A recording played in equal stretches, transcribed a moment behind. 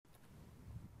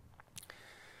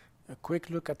A quick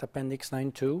look at Appendix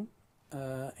 9.2,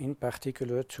 in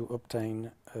particular to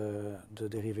obtain the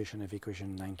derivation of equation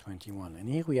 921. And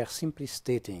here we are simply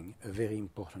stating a very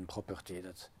important property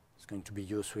that is going to be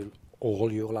useful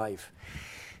all your life.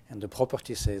 And the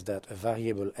property says that a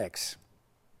variable x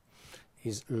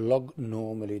is log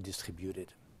normally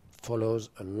distributed, follows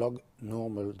a log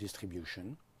normal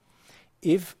distribution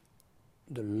if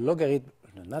the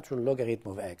natural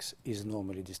logarithm of x is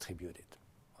normally distributed.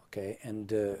 Okay, and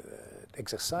the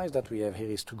exercise that we have here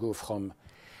is to go from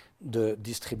the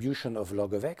distribution of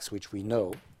log of x, which we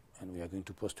know, and we are going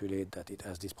to postulate that it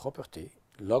has this property.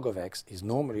 Log of x is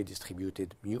normally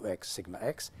distributed mu x sigma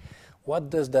x. What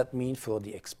does that mean for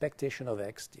the expectation of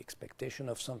x, the expectation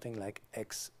of something like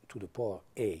x to the power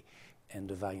a, and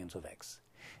the variance of x?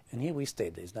 And here we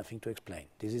state there is nothing to explain.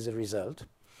 This is a result.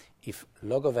 If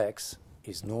log of x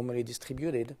is normally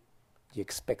distributed, the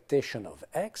expectation of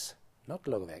x, not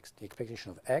log of x, the expectation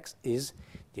of x is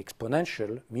the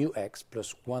exponential mu x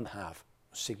plus 1/2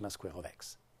 sigma square of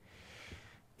x.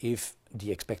 If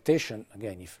the expectation,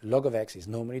 again, if log of x is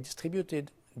normally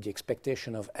distributed, the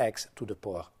expectation of x to the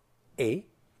power a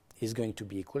is going to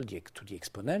be equal to the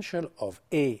exponential of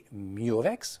a mu of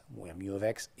x, where mu of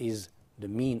x is the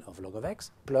mean of log of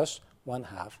x, plus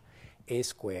 1/2 a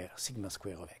square sigma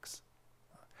square of x.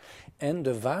 And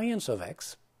the variance of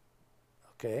x,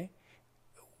 okay,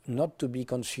 not to be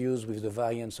confused with the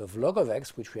variance of log of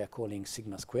x, which we are calling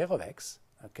sigma square of x.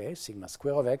 Okay, sigma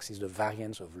square of x is the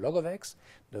variance of log of x.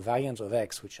 The variance of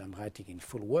x, which I'm writing in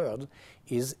full word,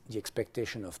 is the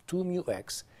expectation of 2 mu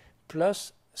x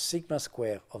plus sigma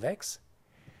square of x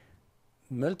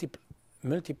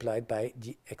multiplied by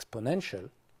the exponential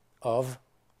of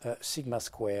sigma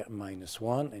square minus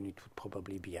 1, and it would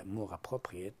probably be more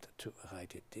appropriate to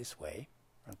write it this way.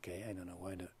 Okay, I don't know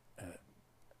why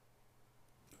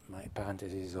my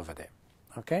parenthesis is over there.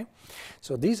 Okay,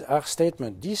 so these are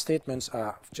statements. These statements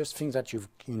are just things that you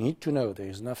need to know. There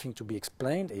is nothing to be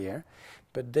explained here,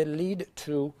 but they lead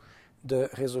to the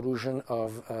resolution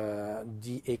of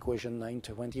the equation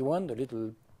 921, the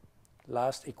little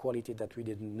last equality that we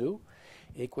didn't do.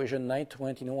 Equation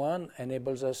 921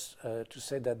 enables us to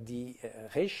say that the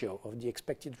ratio of the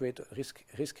expected rate risk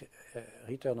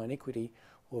return on equity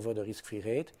over the risk-free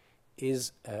rate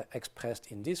is expressed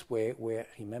in this way, where,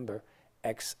 remember,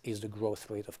 x is the growth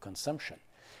rate of consumption.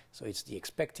 So it's the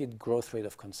expected growth rate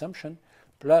of consumption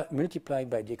multiplied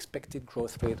by the expected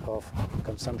growth rate of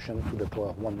consumption to the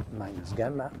power 1 minus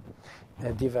gamma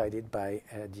divided by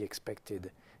the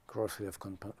expected growth rate of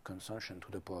consumption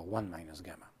to the power 1 minus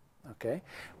gamma. Okay,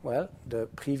 well, the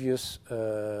previous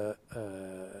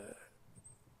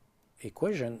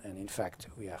equation, and in fact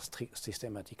we are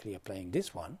systematically applying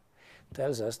this one,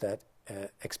 tells us that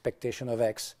expectation of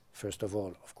x, first of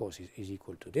all, of course, is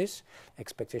equal to this.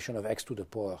 Expectation of x to the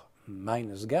power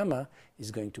minus gamma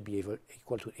is going to be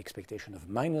equal to expectation of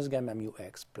minus gamma mu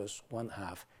x plus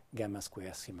 1/2 gamma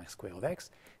square sigma square of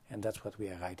x, and that's what we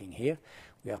are writing here.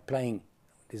 We are applying,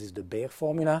 this is the Baire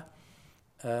formula,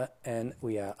 and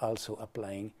we are also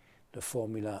applying the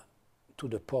formula to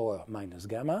the power minus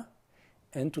gamma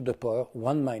and to the power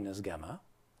 1 minus gamma,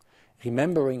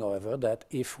 remembering, however, that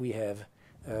if we have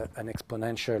an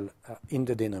exponential in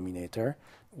the denominator,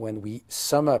 when we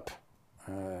sum up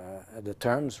the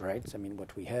terms, right? I mean,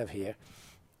 what we have here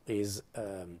is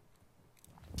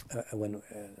when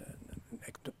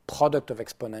the product of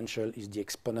exponential is the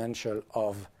exponential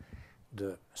of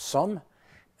the sum,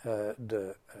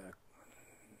 the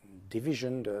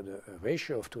division, the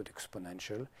ratio of to the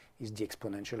exponential is the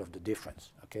exponential of the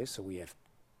difference. Okay, so we have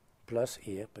plus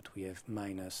here, but we have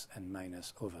minus and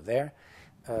minus over there,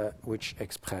 which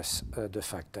express the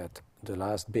fact that the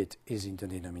last bit is in the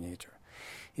denominator.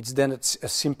 It's then a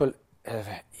simple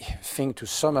thing to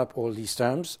sum up all these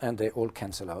terms, and they all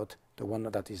cancel out. The one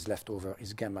that is left over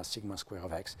is gamma sigma square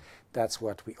of x. That's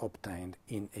what we obtained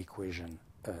in equation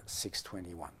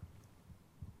 621.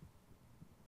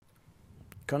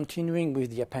 Continuing with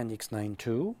the appendix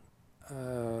 9.2,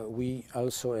 we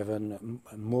also have a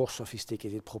more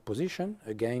sophisticated proposition.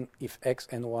 Again, if x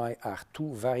and y are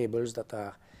two variables that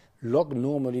are log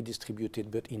normally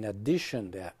distributed, but in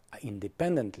addition they are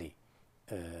independently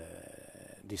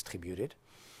distributed,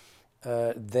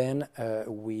 then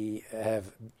we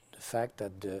have the fact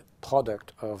that the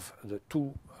product of the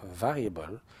two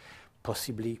variables,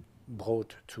 possibly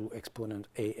brought to exponent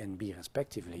a and b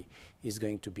respectively, is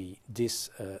going to be this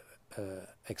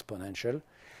exponential,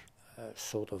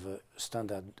 sort of a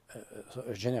standard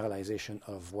a generalization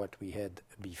of what we had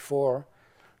before.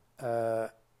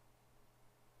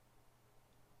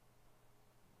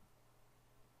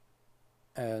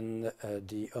 And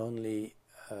the only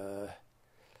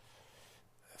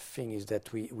thing is that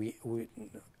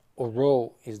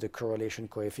rho is the correlation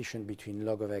coefficient between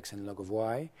log of x and log of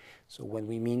y. So when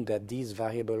we mean that these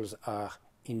variables are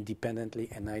independently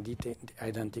and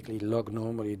identically log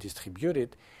normally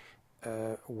distributed,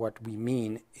 what we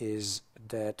mean is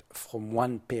that from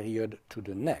one period to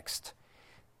the next,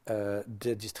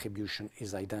 the distribution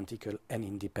is identical and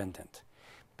independent.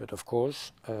 But of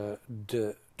course,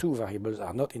 the two variables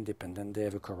are not independent. They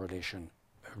have a correlation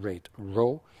rate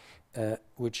rho,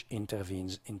 which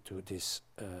intervenes into this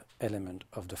element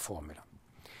of the formula.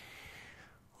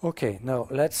 Okay, now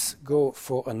let's go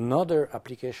for another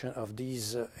application of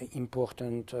these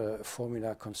important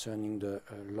formula concerning the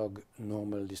log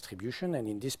normal distribution. And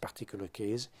in this particular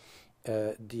case,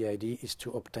 the idea is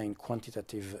to obtain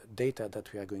quantitative data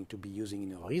that we are going to be using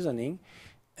in our reasoning.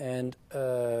 And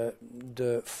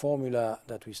the formula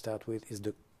that we start with is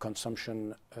the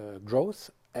consumption growth,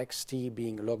 xt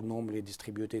being log normally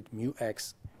distributed mu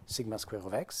x sigma square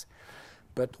of x.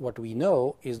 But what we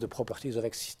know is the properties of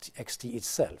xt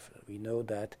itself. We know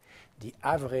that the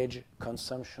average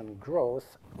consumption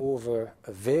growth over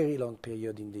a very long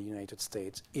period in the United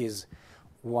States is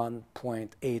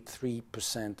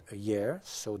 1.83% a year.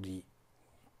 So the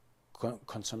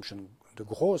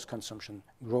gross consumption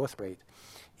growth rate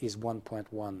is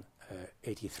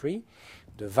 1.183.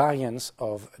 The variance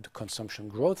of the consumption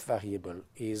growth variable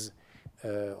is,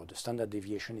 or the standard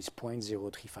deviation is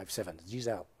 0.0357. These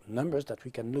are numbers that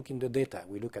we can look in the data.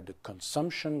 We look at the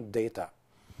consumption data,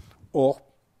 or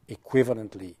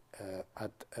equivalently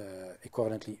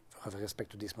with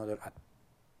respect to this model at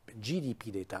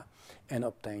GDP data, and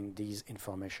obtain these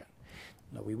information.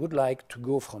 Now we would like to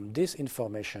go from this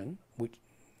information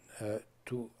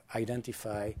to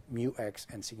identify mu x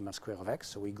and sigma square of x.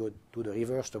 So we go do the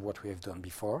reverse of what we have done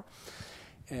before.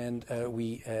 And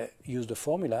we use the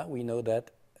formula. We know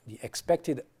that the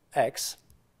expected x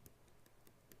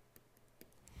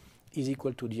is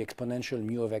equal to the exponential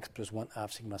mu of x plus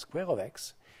 1/2 sigma square of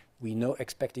x. We know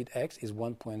expected x is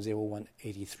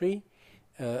 1.0183.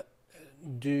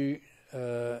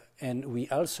 And we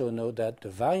also know that the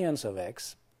variance of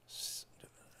x,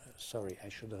 sorry, I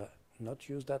should not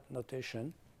use that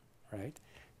notation, right?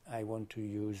 I want to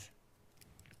use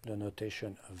the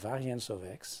notation variance of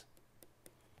x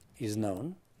is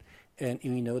known, and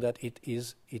we know that it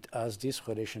has this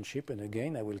relationship. And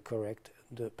again, I will correct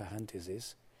the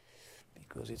parenthesis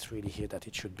because it's really here that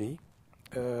it should be.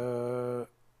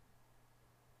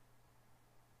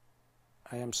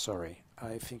 I am sorry.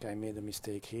 I think I made a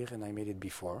mistake here, and I made it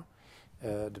before.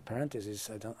 The parenthesis,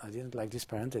 I didn't like this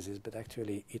parenthesis, but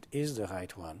actually it is the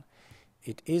right one.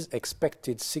 It is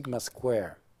expected sigma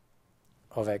square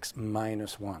of x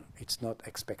minus 1. It's not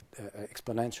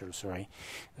exponential, sorry,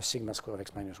 sigma square of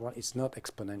x minus 1. It's not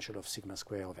exponential of sigma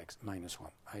square of x minus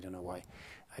 1. I don't know why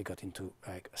I got into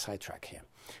a sidetrack here.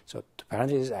 So the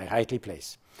parentheses I rightly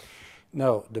place.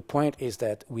 Now, the point is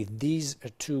that with these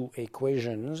two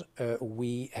equations,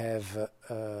 we have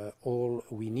all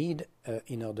we need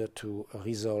in order to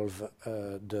resolve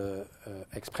the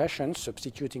expression,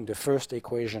 substituting the first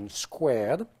equation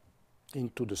squared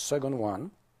into the second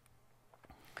one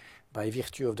by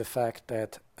virtue of the fact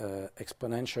that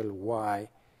exponential y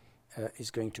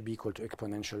is going to be equal to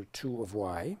exponential 2 of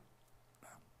y.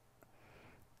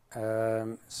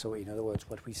 So in other words,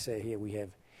 what we say here, we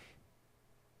have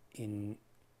in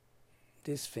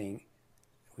this thing,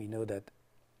 we know that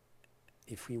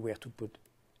if we were to put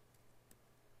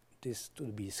this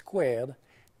to be squared,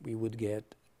 we would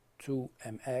get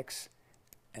 2mx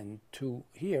and 2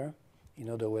 here. In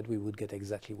other words, we would get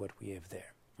exactly what we have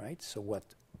there, right? So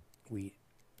what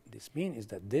this means is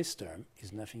that this term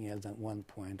is nothing else than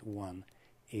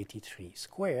 1.183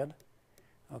 squared,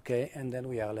 okay? And then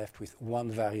we are left with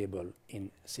one variable in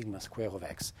sigma square of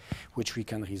x, which we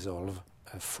can resolve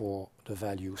for the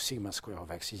value sigma square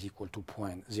of x is equal to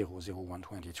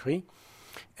 0.00123.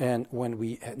 And when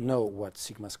we know what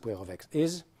sigma square of x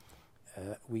is,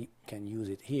 we can use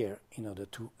it here in order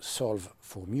to solve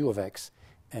for mu of x,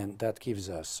 and that gives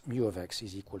us mu of x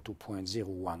is equal to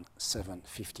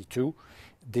 0.01752.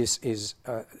 This is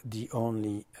the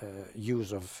only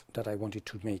use of that I wanted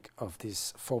to make of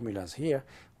these formulas here.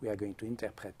 We are going to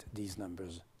interpret these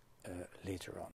numbers later on.